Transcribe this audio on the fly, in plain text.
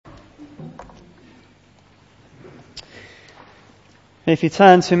So if you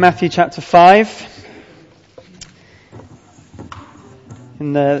turn to Matthew chapter 5,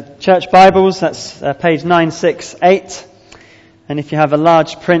 in the church Bibles, that's page 968. And if you have a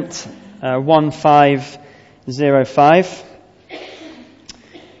large print, 1505.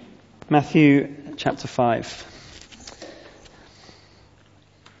 Matthew chapter 5.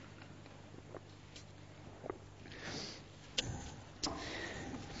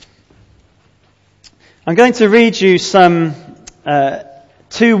 I'm going to read you some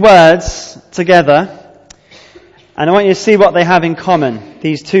two words together, and I want you to see what they have in common,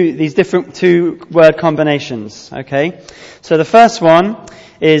 these different two word combinations, okay? So the first one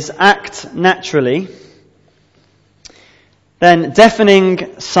is act naturally, then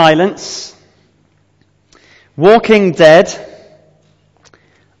deafening silence, walking dead,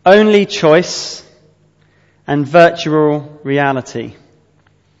 only choice, and virtual reality.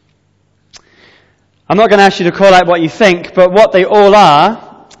 I'm not going to ask you to call out what you think, but what they all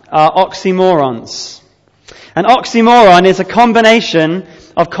are oxymorons. An oxymoron is a combination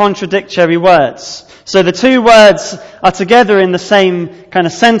of contradictory words. So the two words are together in the same kind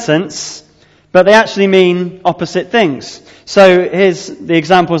of sentence, but they actually mean opposite things. So here's the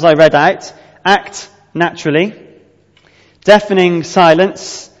examples I read out. Act naturally, deafening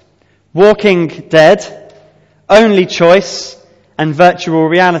silence, walking dead, only choice, and virtual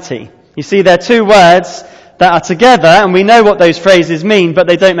reality. You see, they're two words that are together, and we know what those phrases mean, but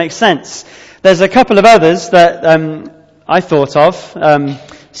they don't make sense. There's a couple of others that I thought of.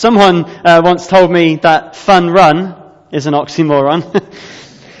 Someone once told me that fun run is an oxymoron.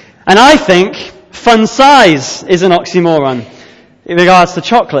 And I think fun size is an oxymoron in regards to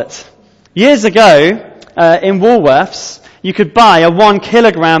chocolate. Years ago, in Woolworths, you could buy a 1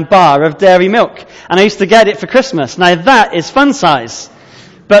 kilogram bar of dairy milk. And I used to get it for Christmas. Now that is fun size.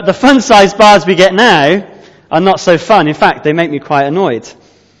 But the fun-sized bars we get now are not so fun. In fact, they make me quite annoyed.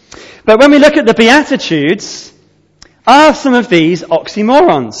 But when we look at the Beatitudes, are some of these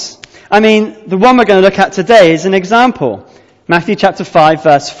oxymorons? I mean, the one we're going to look at today is an example. Matthew chapter 5,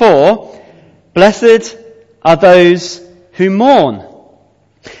 verse 4. Blessed are those who mourn.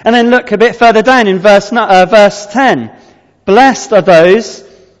 And then look a bit further down in verse 10. Blessed are those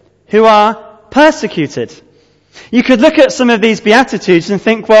who are persecuted. You could look at some of these Beatitudes and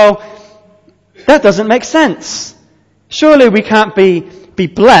think, well, that doesn't make sense. Surely we can't be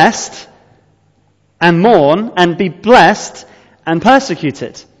blessed and mourn and be blessed and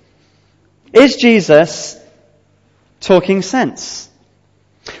persecuted. Is Jesus talking sense?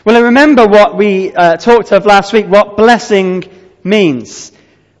 Well, I remember what we talked of last week, what blessing means.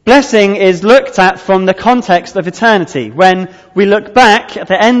 Blessing is looked at from the context of eternity. When we look back at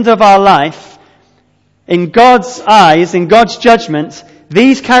the end of our life, in God's eyes, in God's judgment,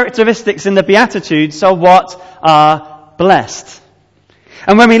 these characteristics in the Beatitudes are what are blessed.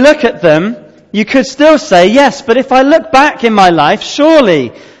 And when we look at them, you could still say, yes, but if I look back in my life,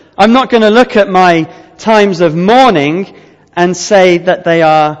 surely I'm not going to look at my times of mourning and say that they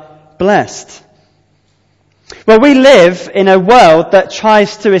are blessed. Well, we live in a world that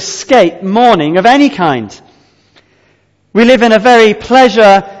tries to escape mourning of any kind. We live in a very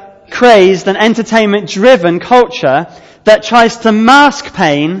pleasure-crazed and entertainment-driven culture that tries to mask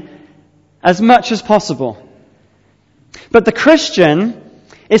pain as much as possible. But the Christian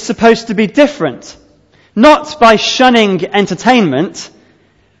is supposed to be different, not by shunning entertainment,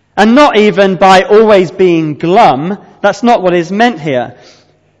 and not even by always being glum. That's not what is meant here.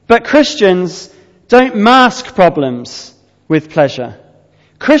 But Christians don't mask problems with pleasure.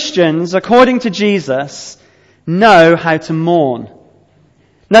 Christians, according to Jesus, know how to mourn.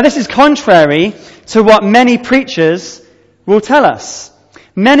 Now, this is contrary to what many preachers will tell us.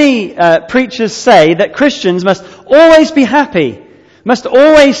 Many preachers say that Christians must always be happy, must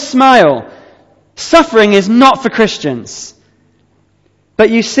always smile. Suffering is not for Christians. But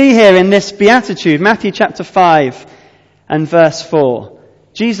you see here in this beatitude, Matthew chapter 5 and verse 4,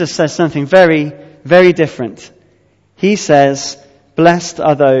 Jesus says something very, very different. He says, blessed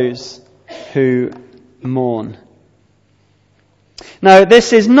are those who mourn. Now,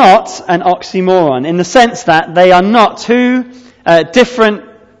 this is not an oxymoron in the sense that they are not two different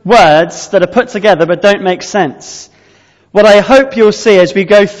words that are put together but don't make sense. What I hope you'll see as we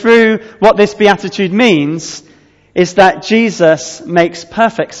go through what this beatitude means is that Jesus makes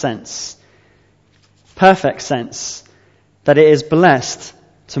perfect sense. Perfect sense. That it is blessed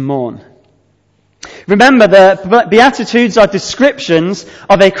to mourn. Remember, the Beatitudes are descriptions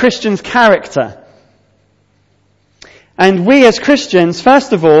of a Christian's character. And we as Christians,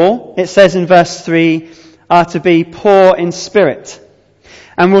 first of all, it says in verse 3, are to be poor in spirit.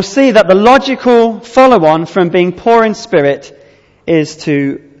 And we'll see that the logical follow-on from being poor in spirit is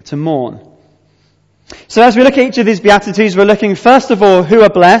to mourn. So as we look at each of these Beatitudes, we're looking first of all who are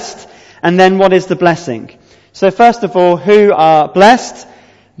blessed, and then what is the blessing. So first of all, who are blessed?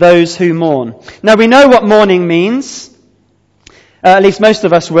 Those who mourn. Now we know what mourning means. At least most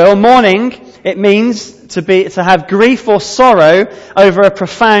of us will. Mourning, it means to have grief or sorrow over a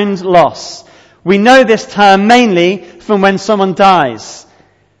profound loss. We know this term mainly from when someone dies.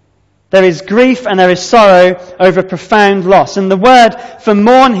 There is grief and there is sorrow over a profound loss. And the word for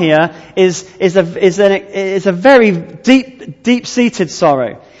mourn here is a very deep-seated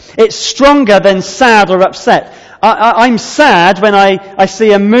sorrow. It's stronger than sad or upset. I'm sad when I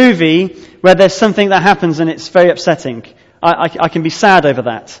see a movie where there's something that happens and it's very upsetting. I can be sad over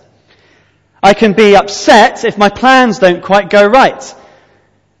that. I can be upset if my plans don't quite go right.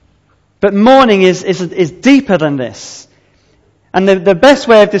 But mourning is deeper than this. And the best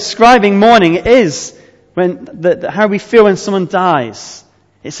way of describing mourning is how we feel when someone dies.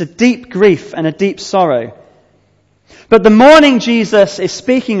 It's a deep grief and a deep sorrow. But the mourning Jesus is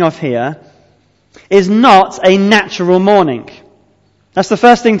speaking of here is not a natural mourning. That's the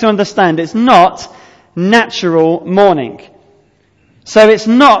first thing to understand. It's not natural mourning. So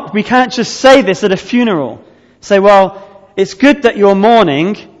we can't just say this at a funeral. Say, well, it's good that you're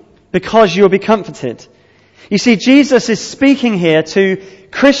mourning because you'll be comforted. You see, Jesus is speaking here to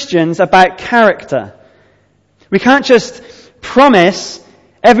Christians about character. We can't just promise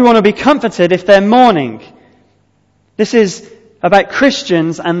everyone will be comforted if they're mourning. This is about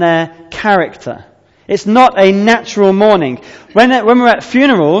Christians and their character. It's not a natural mourning. When we're at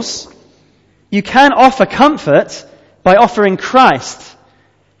funerals, you can offer comfort by offering Christ.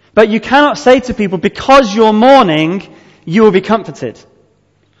 But you cannot say to people, because you're mourning, you will be comforted.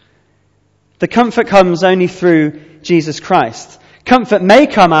 The comfort comes only through Jesus Christ. Comfort may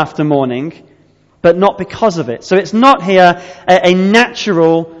come after mourning, but not because of it. So it's not here a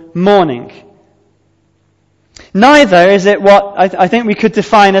natural mourning. Neither is it what I think we could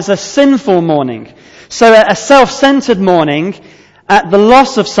define as a sinful mourning. So a self-centered mourning at the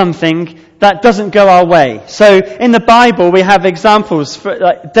loss of something that doesn't go our way. So in the Bible we have examples.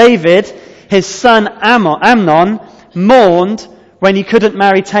 Like David, his son Amnon, mourned when he couldn't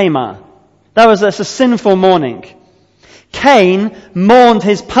marry Tamar. That's a sinful mourning. Cain mourned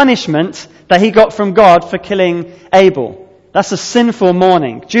his punishment that he got from God for killing Abel. That's a sinful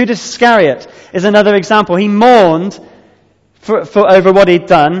mourning. Judas Iscariot is another example. He mourned for over what he'd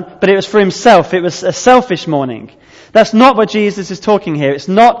done, but it was for himself. It was a selfish mourning. That's not what Jesus is talking here. It's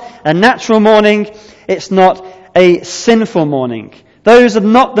not a natural mourning. It's not a sinful mourning. Those are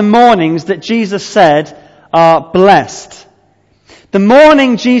not the mournings that Jesus said are blessed. The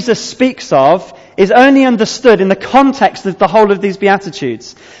mourning Jesus speaks of is only understood in the context of the whole of these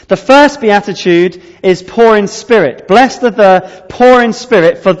Beatitudes. The first Beatitude is poor in spirit. Blessed are the poor in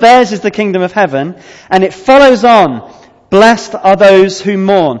spirit, for theirs is the kingdom of heaven. And it follows on, blessed are those who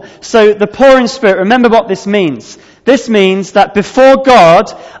mourn. So the poor in spirit, remember what this means. This means that before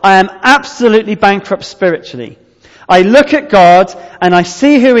God, I am absolutely bankrupt spiritually. I look at God and I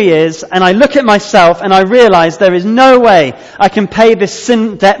see who He is, and I look at myself and I realize there is no way I can pay this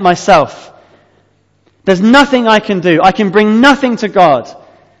sin debt myself. There's nothing I can do. I can bring nothing to God.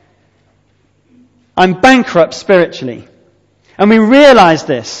 I'm bankrupt spiritually. And we realize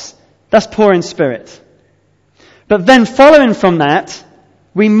this. That's poor in spirit. But then following from that,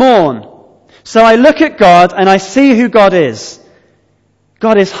 we mourn. So I look at God and I see who God is.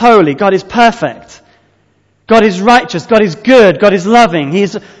 God is holy. God is perfect. God is righteous. God is good. God is loving. He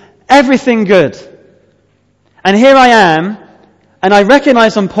is everything good. And here I am, and I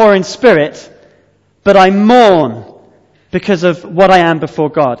recognize I'm poor in spirit, but I mourn because of what I am before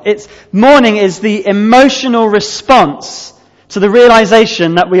God. Mourning is the emotional response to the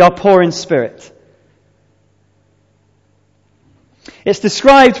realization that we are poor in spirit. It's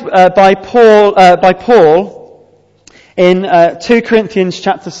described by Paul in 2 Corinthians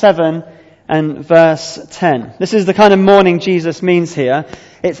chapter 7 and verse 10. This is the kind of mourning Jesus means here.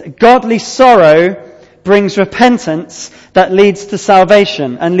 It's godly sorrow brings repentance that leads to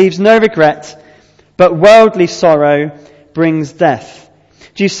salvation and leaves no regret, but worldly sorrow brings death.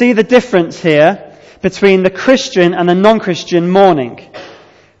 Do you see the difference here between the Christian and the non-Christian mourning?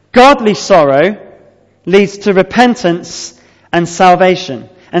 Godly sorrow leads to repentance and salvation.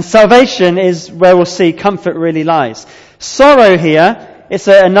 And salvation is where we'll see comfort really lies. Sorrow here, it's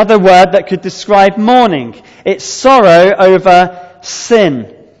another word that could describe mourning. It's sorrow over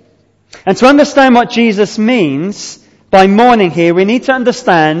sin. And to understand what Jesus means by mourning here, we need to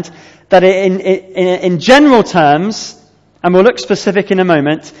understand that in general terms, and we'll look specific in a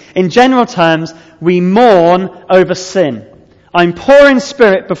moment, in general terms, we mourn over sin. I'm poor in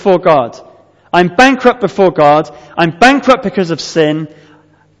spirit before God. I'm bankrupt before God. I'm bankrupt because of sin.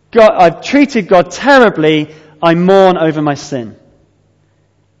 I've treated God terribly. I mourn over my sin.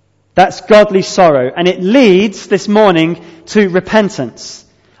 That's godly sorrow. And it leads this morning to repentance.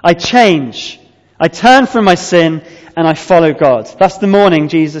 I change. I turn from my sin and I follow God. That's the mourning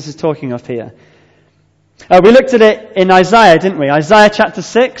Jesus is talking of here. We looked at it in Isaiah, didn't we? Isaiah chapter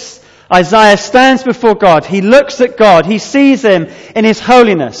 6. Isaiah stands before God. He looks at God. He sees him in his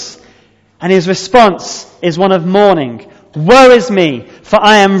holiness. And his response is one of mourning. Woe is me, for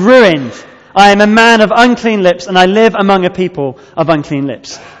I am ruined. I am a man of unclean lips, and I live among a people of unclean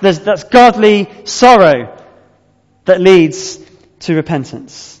lips. That's godly sorrow that leads to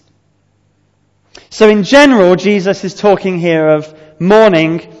repentance. So in general, Jesus is talking here of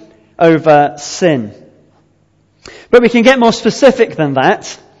mourning over sin. But we can get more specific than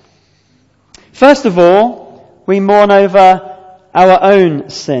that. First of all, we mourn over our own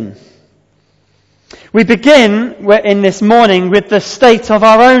sin. We begin in this mourning with the state of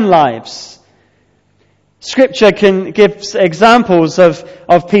our own lives. Scripture can give examples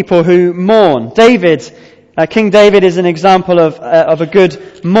of people who mourn. King David is an example of a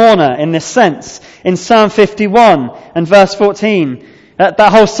good mourner in this sense. In Psalm 51 and verse 14, that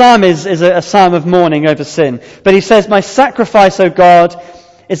whole psalm is a psalm of mourning over sin. But he says, "My sacrifice, O God,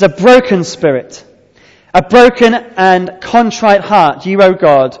 is a broken spirit. A broken and contrite heart, you, O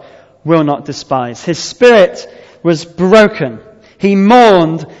God, will not despise." His spirit was broken. He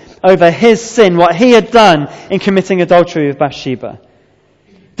mourned over his sin, what he had done in committing adultery with Bathsheba.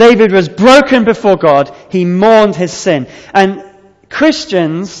 David was broken before God. He mourned his sin. And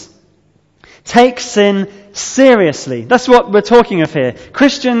Christians take sin seriously. That's what we're talking of here.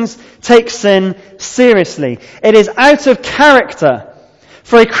 Christians take sin seriously. It is out of character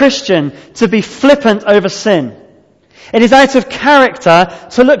for a Christian to be flippant over sin. It is out of character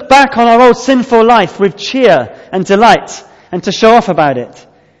to look back on our old sinful life with cheer and delight and to show off about it.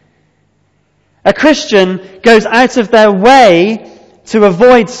 A Christian goes out of their way to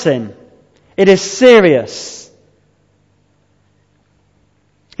avoid sin. It is serious.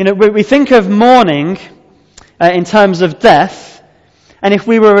 We think of mourning in terms of death, and if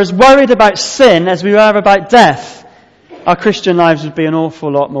we were as worried about sin as we were about death, our Christian lives would be an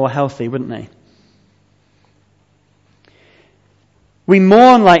awful lot more healthy, wouldn't they? We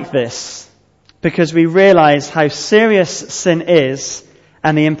mourn like this because we realize how serious sin is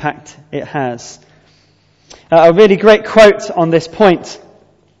and the impact it has. A really great quote on this point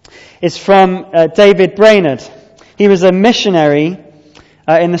is from David Brainerd. He was a missionary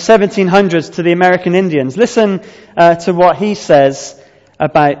in the 1700s to the American Indians. Listen to what he says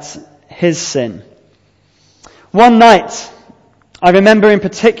about his sin. "One night, I remember in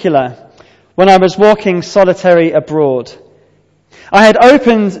particular, when I was walking solitary abroad, I had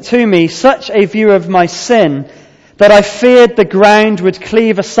opened to me such a view of my sin that I feared the ground would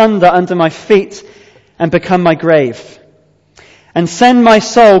cleave asunder under my feet and become my grave, and send my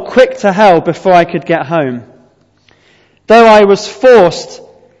soul quick to hell before I could get home. Though I was forced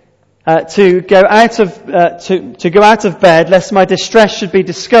to go out of bed, lest my distress should be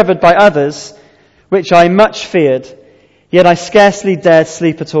discovered by others, which I much feared, yet I scarcely dared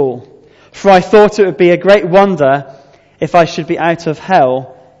sleep at all, for I thought it would be a great wonder if I should be out of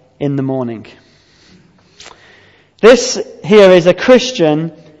hell in the morning." This here is a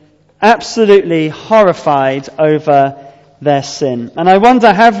Christian absolutely horrified over their sin. And I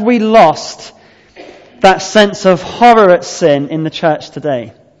wonder, have we lost that sense of horror at sin in the church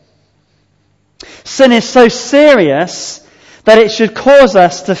today? Sin is so serious that it should cause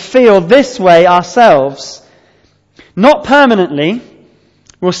us to feel this way ourselves. Not permanently.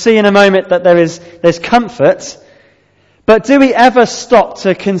 We'll see in a moment that there's comfort. But do we ever stop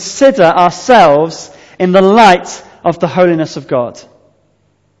to consider ourselves in the light of the holiness of God?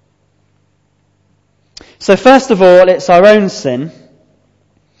 So first of all, it's our own sin.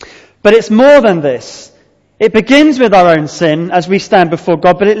 But it's more than this. It begins with our own sin as we stand before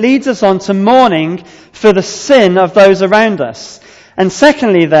God, but it leads us on to mourning for the sin of those around us. And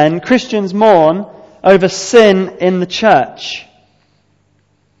secondly then, Christians mourn over sin in the church.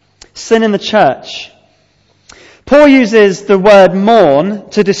 Sin in the church. Paul uses the word mourn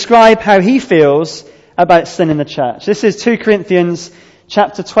to describe how he feels about sin in the church. This is 2 Corinthians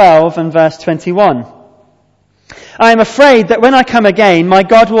chapter 12 and verse 21. "I am afraid that when I come again, my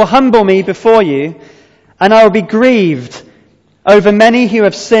God will humble me before you, and I will be grieved over many who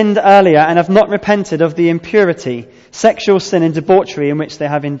have sinned earlier and have not repented of the impurity, sexual sin and debauchery in which they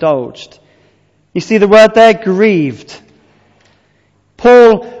have indulged." You see the word there, grieved.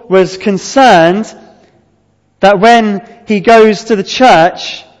 Paul was concerned that when he goes to the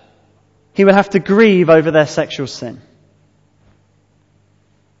church, he will have to grieve over their sexual sin.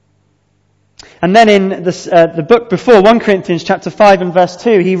 And then in the book before, 1 Corinthians chapter 5 and verse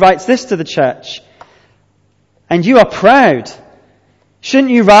 2, he writes this to the church. And you are proud.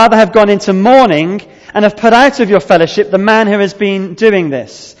 Shouldn't you rather have gone into mourning and have put out of your fellowship the man who has been doing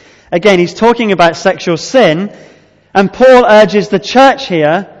this? Again, he's talking about sexual sin, and Paul urges the church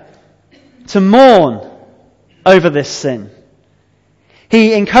here to mourn over this sin.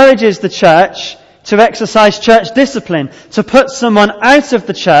 He encourages the church to exercise church discipline, to put someone out of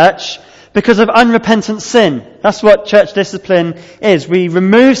the church because of unrepentant sin. That's what church discipline is. We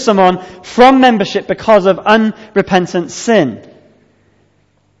remove someone from membership because of unrepentant sin.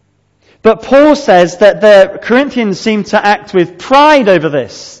 But Paul says that the Corinthians seem to act with pride over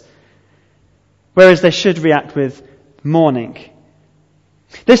this, whereas they should react with mourning.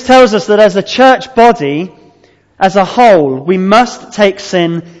 This tells us that as a church body, as a whole, we must take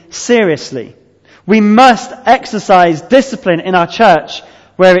sin seriously. We must exercise discipline in our church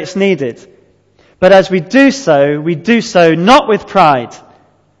where it's needed. But as we do so not with pride,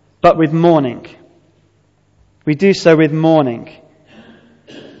 but with mourning. We do so with mourning.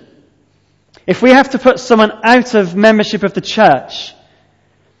 If we have to put someone out of membership of the church,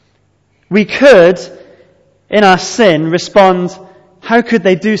 we could, in our sin, respond, how could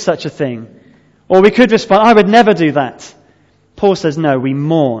they do such a thing? Or we could respond, I would never do that. Paul says, no, we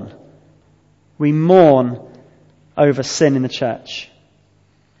mourn. We mourn over sin in the church.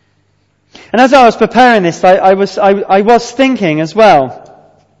 And as I was preparing this, I was thinking as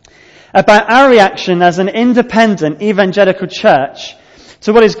well about our reaction as an independent evangelical church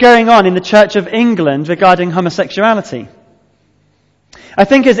to what is going on in the Church of England regarding homosexuality. I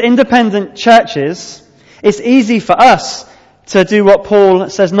think as independent churches, it's easy for us to do what Paul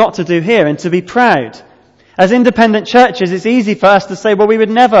says not to do here and to be proud. As independent churches, it's easy for us to say, well, we would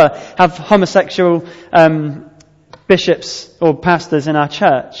never have homosexual bishops or pastors in our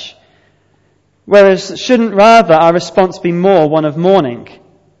church. Whereas, shouldn't rather our response be more one of mourning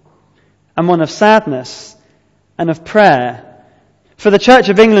and one of sadness and of prayer? For the Church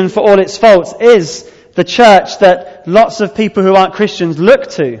of England, for all its faults, is the church that lots of people who aren't Christians look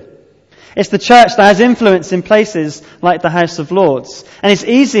to. It's the church that has influence in places like the House of Lords. And it's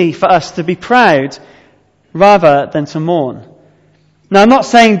easy for us to be proud rather than to mourn. Now, I'm not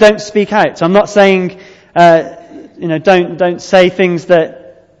saying don't speak out. I'm not saying, don't say things that,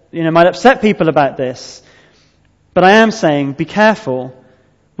 might upset people about this. But I am saying, be careful.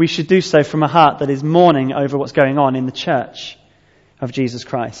 We should do so from a heart that is mourning over what's going on in the church of Jesus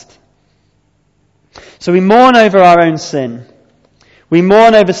Christ. So we mourn over our own sin. We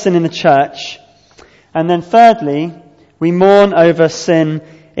mourn over sin in the church. And then thirdly, we mourn over sin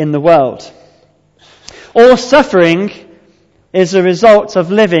in the world. All suffering is a result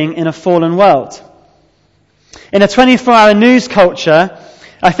of living in a fallen world. In a 24-hour news culture,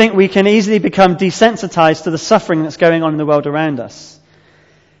 I think we can easily become desensitized to the suffering that's going on in the world around us.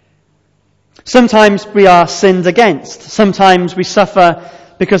 Sometimes we are sinned against. Sometimes we suffer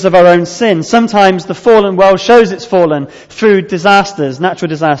because of our own sin. Sometimes the fallen world shows it's fallen through disasters, natural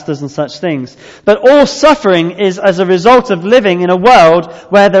disasters and such things. But all suffering is as a result of living in a world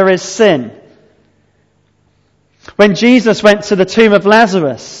where there is sin. When Jesus went to the tomb of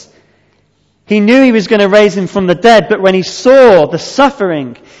Lazarus, he knew he was going to raise him from the dead, but when he saw the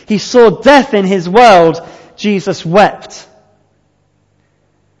suffering, he saw death in his world, Jesus wept.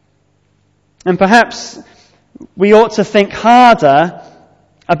 And perhaps we ought to think harder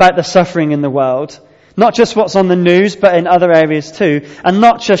about the suffering in the world, not just what's on the news, but in other areas too, and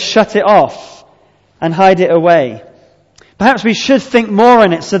not just shut it off and hide it away. Perhaps we should think more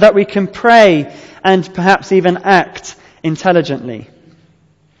on it so that we can pray and perhaps even act intelligently.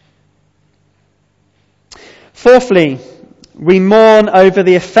 Fourthly, we mourn over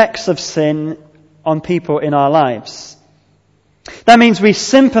the effects of sin on people in our lives. That means we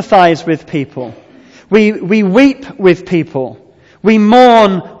sympathize with people. We weep with people. We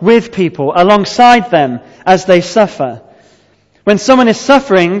mourn with people alongside them as they suffer. When someone is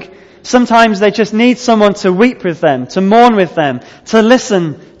suffering, sometimes they just need someone to weep with them, to mourn with them, to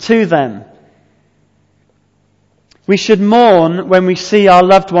listen to them. We should mourn when we see our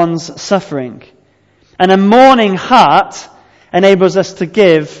loved ones suffering. And a mourning heart enables us to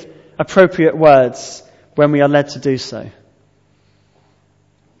give appropriate words when we are led to do so.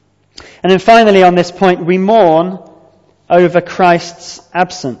 And then finally on this point, we mourn over Christ's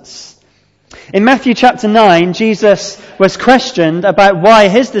absence. In Matthew chapter 9, Jesus was questioned about why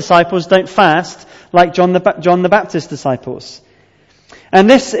his disciples don't fast like John the Baptist's disciples. And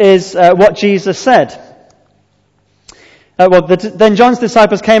this is what Jesus said. Then John's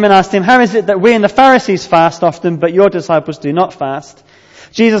disciples came and asked him, "How is it that we and the Pharisees fast often, but your disciples do not fast?"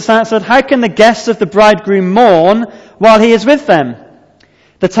 Jesus answered, "How can the guests of the bridegroom mourn while he is with them?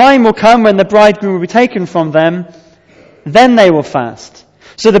 The time will come when the bridegroom will be taken from them, then they will fast."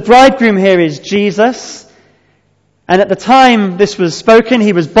 So the bridegroom here is Jesus, and at the time this was spoken,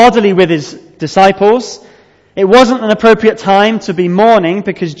 he was bodily with his disciples. It wasn't an appropriate time to be mourning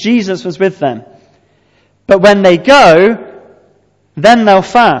because Jesus was with them. But when they go, then they'll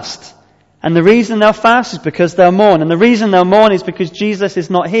fast. And the reason they'll fast is because they'll mourn. And the reason they'll mourn is because Jesus is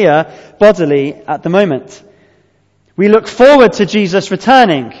not here bodily at the moment. We look forward to Jesus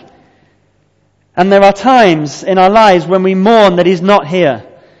returning. And there are times in our lives when we mourn that he's not here.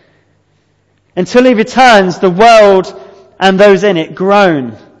 Until he returns, the world and those in it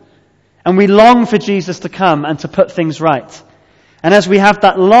groan. And we long for Jesus to come and to put things right. And as we have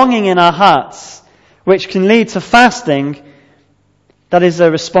that longing in our hearts, which can lead to fasting, that is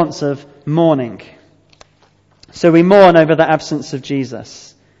a response of mourning. So we mourn over the absence of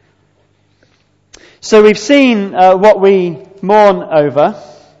Jesus. So we've seen what we mourn over.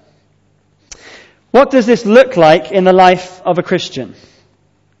 What does this look like in the life of a Christian?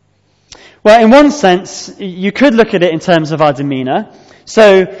 Well, in one sense, you could look at it in terms of our demeanour.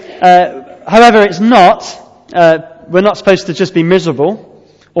 So, however, it's not. We're not supposed to just be miserable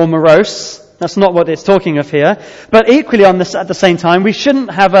or morose. That's not what it's talking of here. But equally at the same time, we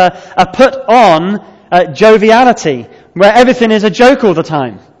shouldn't have a put on joviality where everything is a joke all the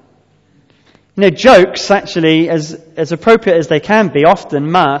time. You know, jokes actually, as appropriate as they can be,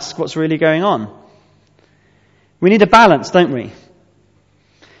 often mask what's really going on. We need a balance, don't we?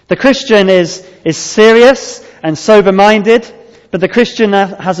 The Christian is serious and sober-minded, but the Christian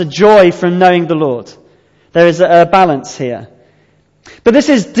has a joy from knowing the Lord. There is a balance here. But this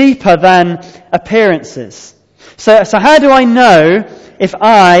is deeper than appearances. So how do I know if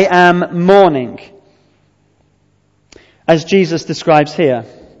I am mourning? As Jesus describes here.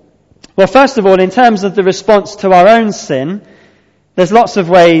 Well, first of all, in terms of the response to our own sin, there's lots of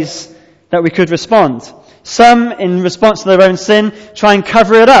ways that we could respond. Some, in response to their own sin, try and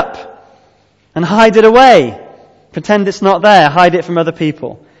cover it up and hide it away. Pretend it's not there, hide it from other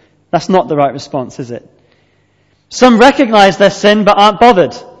people. That's not the right response, is it? Some recognize their sin but aren't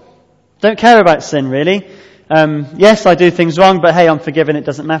bothered. Don't care about sin, really. Yes, I do things wrong, but hey, I'm forgiven, it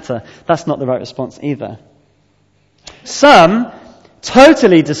doesn't matter. That's not the right response either. Some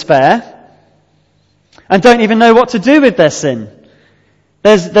totally despair and don't even know what to do with their sin.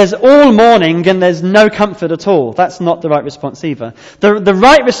 There's all mourning and there's no comfort at all. That's not the right response either. The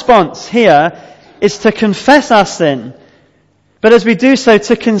right response here is to confess our sin, but as we do so,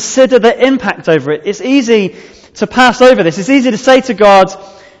 to consider the impact over it. It's easy to pass over this. It's easy to say to God,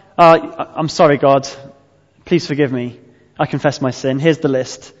 I'm sorry, God, please forgive me. I confess my sin. Here's the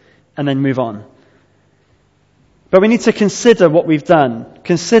list, and then move on. But we need to consider what we've done,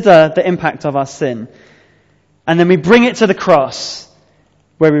 consider the impact of our sin, and then we bring it to the cross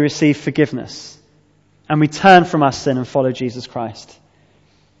where we receive forgiveness, and we turn from our sin and follow Jesus Christ.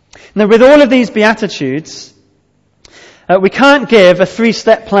 Now, with all of these Beatitudes, we can't give a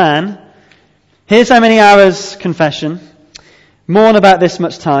 3-step plan. Here's how many hours confession, mourn about this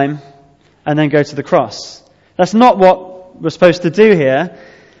much time, and then go to the cross. That's not what we're supposed to do here.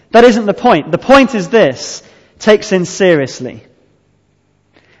 That isn't the point. The point is this: take sin seriously.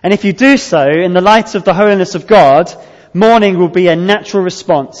 And if you do so, in the light of the holiness of God, mourning will be a natural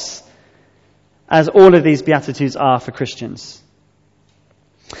response, as all of these Beatitudes are for Christians.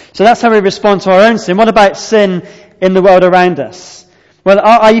 So that's how we respond to our own sin. What about sin in the world around us? Well,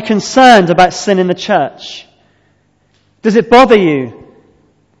 are you concerned about sin in the church? Does it bother you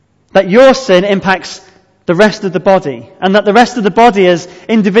that your sin impacts the rest of the body, and that the rest of the body, as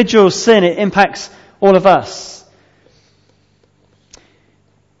individual sin, it impacts all of us?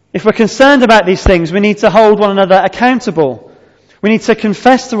 If we're concerned about these things, we need to hold one another accountable. We need to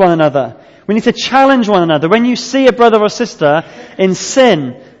confess to one another. We need to challenge one another. When you see a brother or sister in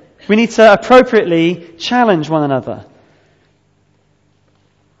sin, we need to appropriately challenge one another.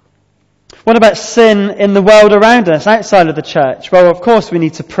 What about sin in the world around us, outside of the church? Well, of course, we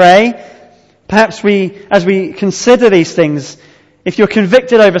need to pray. Perhaps as we consider these things, if you're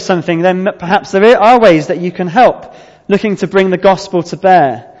convicted over something, then perhaps there are ways that you can help, looking to bring the gospel to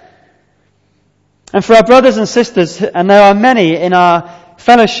bear. And for our brothers and sisters, and there are many in our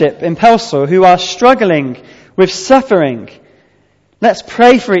fellowship in Pelsall who are struggling with suffering, let's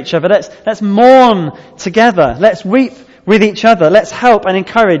pray for each other. Let's mourn together. Let's weep with each other. Let's help and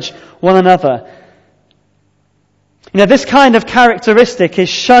encourage one another. You know, this kind of characteristic is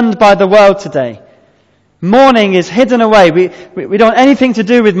shunned by the world today. Mourning is hidden away. We don't want anything to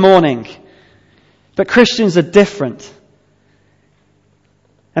do with mourning. But Christians are different.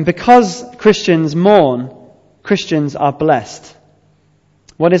 And because Christians mourn, Christians are blessed.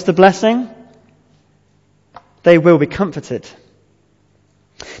 What is the blessing? They will be comforted.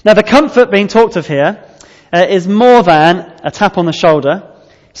 Now the comfort being talked of here is more than a tap on the shoulder.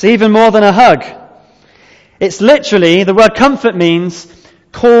 It's even more than a hug. It's literally, the word comfort means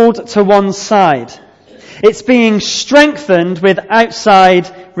called to one side. It's being strengthened with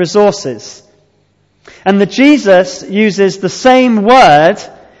outside resources. And Jesus uses the same word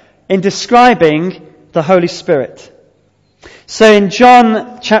in describing the Holy Spirit. So in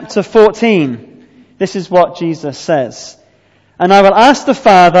John chapter 14, this is what Jesus says. And I will ask the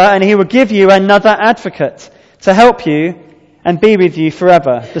Father, and he will give you another advocate to help you and be with you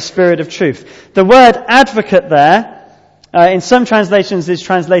forever, the Spirit of truth. The word advocate there, in some translations is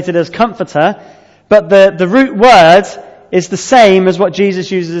translated as comforter, but the root word is the same as what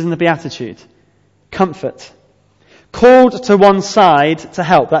Jesus uses in the Beatitude. Comfort. Called to one side to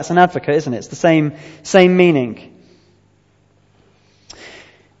help. That's an advocate, isn't it? It's the same meaning.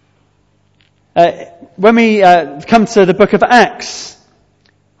 When we come to the book of Acts,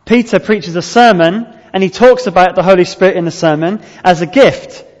 Peter preaches a sermon and he talks about the Holy Spirit in the sermon as a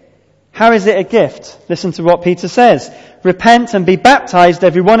gift. How is it a gift? Listen to what Peter says. Repent and be baptized,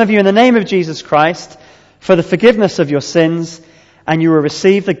 every one of you, in the name of Jesus Christ for the forgiveness of your sins, and you will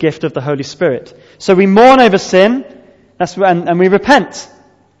receive the gift of the Holy Spirit. So we mourn over sin, and we repent.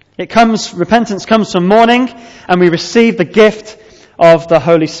 Repentance comes from mourning, and we receive the gift of the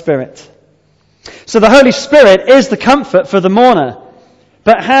Holy Spirit. So the Holy Spirit is the comfort for the mourner.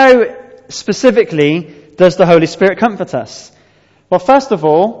 But how specifically does the Holy Spirit comfort us? Well, first of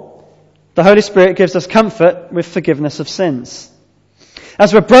all, the Holy Spirit gives us comfort with forgiveness of sins.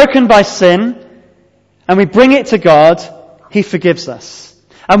 As we're broken by sin, and we bring it to God, he forgives us.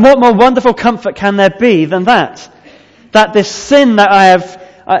 And what more wonderful comfort can there be than that? That this sin that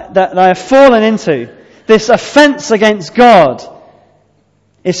I have fallen into, this offense against God,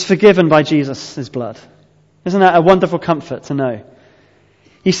 is forgiven by Jesus' blood. Isn't that a wonderful comfort to know?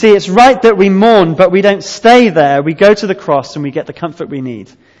 You see, it's right that we mourn, but we don't stay there. We go to the cross and we get the comfort we need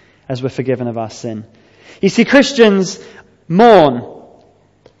as we're forgiven of our sin. You see, Christians mourn,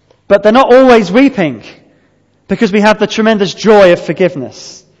 but they're not always weeping, because we have the tremendous joy of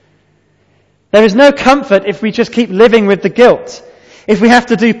forgiveness. There is no comfort if we just keep living with the guilt, if we have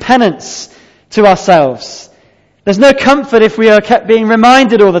to do penance to ourselves. There's no comfort if we are kept being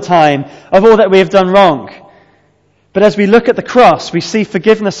reminded all the time of all that we have done wrong. But as we look at the cross, we see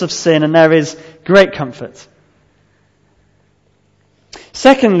forgiveness of sin, and there is great comfort.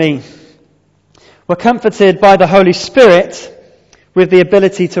 Secondly, we're comforted by the Holy Spirit with the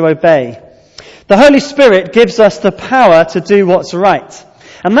ability to obey. The Holy Spirit gives us the power to do what's right.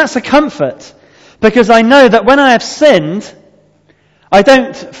 And that's a comfort, because I know that when I have sinned, I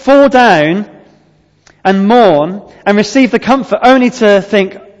don't fall down and mourn and receive the comfort only to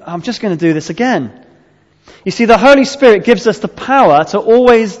think, I'm just going to do this again. You see, the Holy Spirit gives us the power to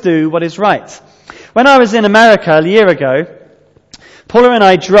always do what is right. When I was in America a year ago, Paula and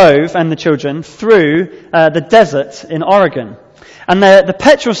I drove, and the children, through the desert in Oregon. And the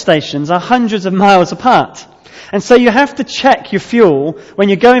petrol stations are hundreds of miles apart. And so you have to check your fuel when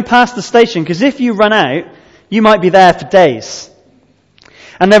you're going past the station, because if you run out, you might be there for days.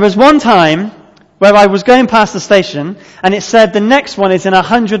 And there was one time where I was going past the station, and it said the next one is in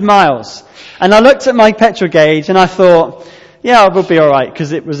 100 miles. And I looked at my petrol gauge, and I thought, yeah, we'll be alright,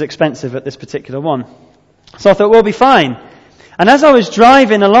 because it was expensive at this particular one. So I thought, we'll be fine. And as I was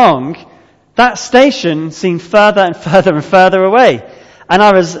driving along, that station seemed further and further and further away. And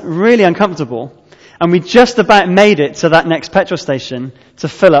I was really uncomfortable. And we just about made it to that next petrol station to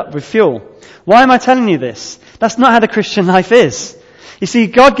fill up with fuel. Why am I telling you this? That's not how the Christian life is. You see,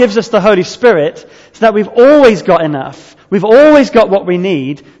 God gives us the Holy Spirit so that we've always got enough. We've always got what we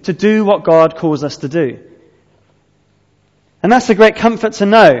need to do what God calls us to do. And that's a great comfort to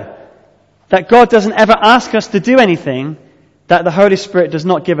know that God doesn't ever ask us to do anything that the Holy Spirit does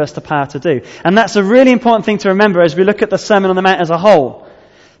not give us the power to do. And that's a really important thing to remember as we look at the Sermon on the Mount as a whole.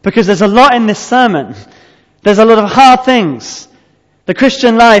 Because there's a lot in this sermon. There's a lot of hard things. The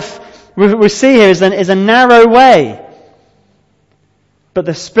Christian life we see here is a narrow way. But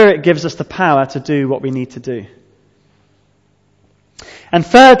the Spirit gives us the power to do what we need to do. And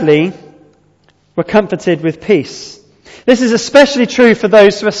thirdly, we're comforted with peace. This is especially true for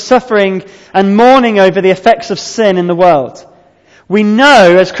those who are suffering and mourning over the effects of sin in the world. We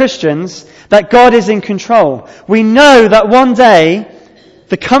know as Christians that God is in control. We know that one day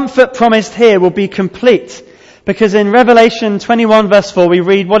The comfort promised here will be complete, because in Revelation 21 verse 4 we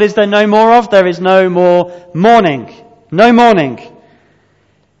read, what is there no more of? There is no more mourning. No mourning.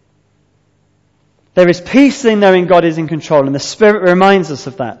 There is peace in knowing God is in control, and the Spirit reminds us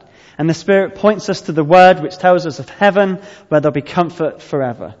of that. And the Spirit points us to the Word which tells us of heaven, where there'll be comfort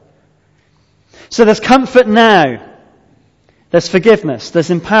forever. So there's comfort now. There's forgiveness, there's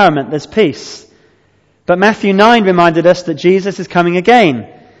empowerment, there's peace. But Matthew 9 reminded us that Jesus is coming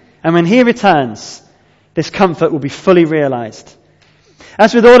again. And when he returns, this comfort will be fully realized.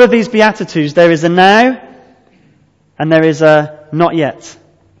 As with all of these Beatitudes, there is a now and there is a not yet.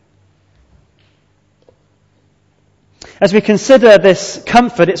 As we consider this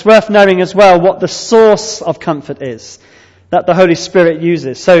comfort, it's worth knowing as well what the source of comfort is that the Holy Spirit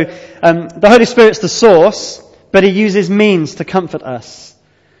uses. So the Holy Spirit's the source, but he uses means to comfort us.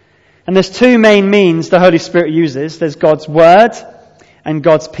 And there's two main means the Holy Spirit uses. There's God's Word and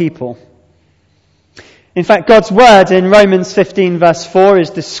God's people. In fact, God's Word in Romans 15 verse 4 is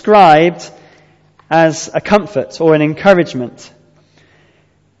described as a comfort or an encouragement.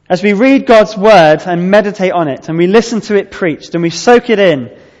 As we read God's Word and meditate on it, and we listen to it preached, and we soak it in,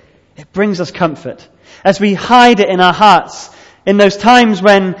 it brings us comfort. As we hide it in our hearts, in those times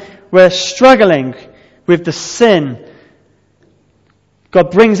when we're struggling with the sin,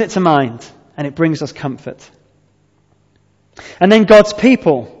 God brings it to mind, and it brings us comfort. And then God's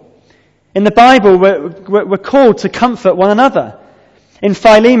people. In the Bible, we're called to comfort one another. In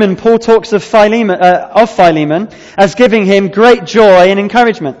Philemon, Paul talks of Philemon as giving him great joy and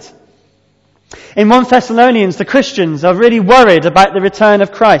encouragement. In 1 Thessalonians, the Christians are really worried about the return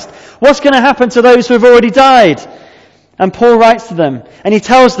of Christ. What's going to happen to those who have already died? And Paul writes to them, and he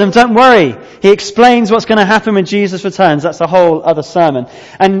tells them, don't worry. He explains what's going to happen when Jesus returns. That's a whole other sermon.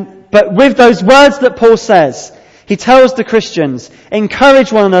 But with those words that Paul says, he tells the Christians,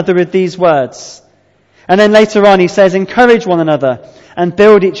 encourage one another with these words. And then later on he says, encourage one another and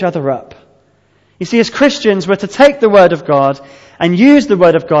build each other up. You see, as Christians, we're to take the Word of God and use the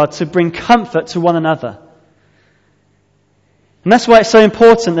Word of God to bring comfort to one another. And that's why it's so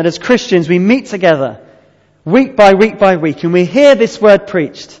important that as Christians we meet together week by week by week, and we hear this Word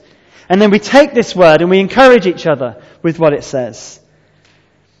preached. And then we take this Word and we encourage each other with what it says.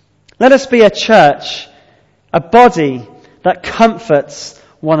 Let us be a church, a body that comforts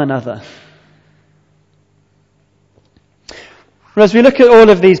one another. Well, as we look at all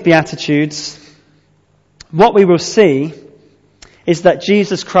of these Beatitudes, what we will see is that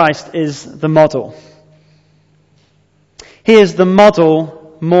Jesus Christ is the model. He is the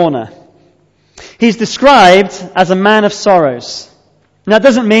model mourner. He's described as a man of sorrows. Now, it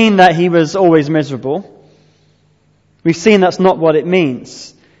doesn't mean that he was always miserable. We've seen that's not what it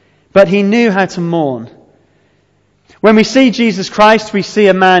means. But he knew how to mourn. When we see Jesus Christ, we see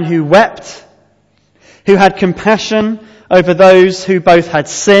a man who wept, who had compassion over those who both had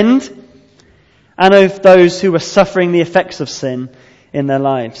sinned and over those who were suffering the effects of sin in their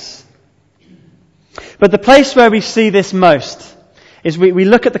lives. But the place where we see this most is we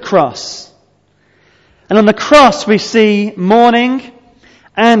look at the cross. And on the cross we see mourning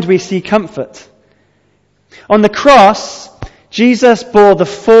and we see comfort. On the cross, Jesus bore the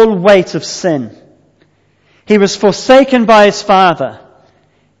full weight of sin. He was forsaken by his Father,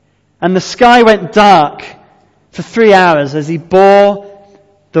 and the sky went dark for 3 hours as he bore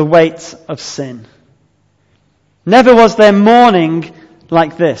the weight of sin. Never was there mourning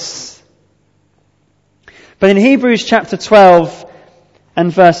like this. But in Hebrews chapter 12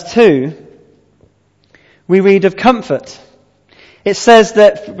 and verse 2, we read of comfort. It says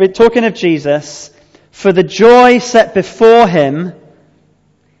that, we're talking of Jesus, for the joy set before him,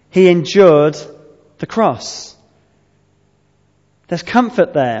 he endured the cross. There's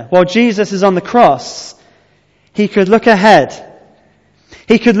comfort there. While Jesus is on the cross, he could look ahead.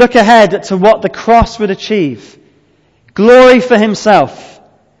 He could look ahead to what the cross would achieve. Glory for himself.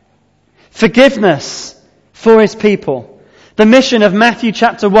 Forgiveness for his people. The mission of Matthew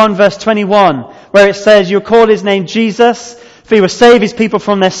chapter 1 verse 21, where it says, you'll call his name Jesus, for he will save his people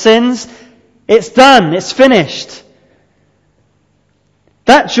from their sins. It's done. It's finished.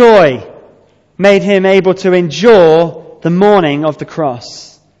 That joy made him able to endure the mourning of the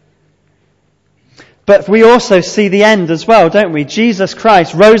cross. But we also see the end as well, don't we? Jesus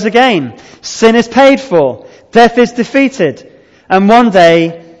Christ rose again. Sin is paid for. Death is defeated. And one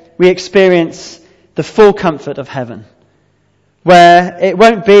day we experience the full comfort of heaven, where it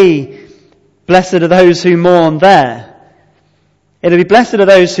won't be blessed are those who mourn there. It'll be blessed are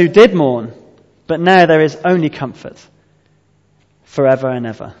those who did mourn, but now there is only comfort forever and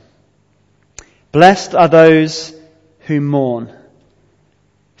ever. Blessed are those who mourn,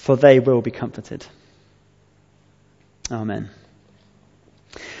 for they will be comforted. Amen.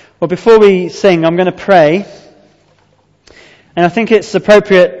 Well, before we sing, I'm going to pray. And I think it's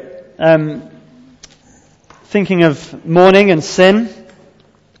appropriate, thinking of mourning and sin,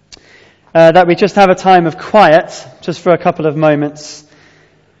 that we just have a time of quiet, just for a couple of moments,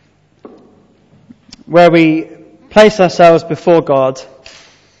 where we place ourselves before God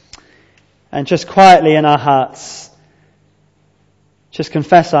and just quietly in our hearts just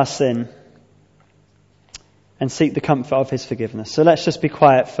confess our sin and seek the comfort of his forgiveness. So let's just be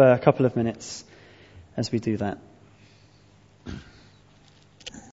quiet for a couple of minutes as we do that.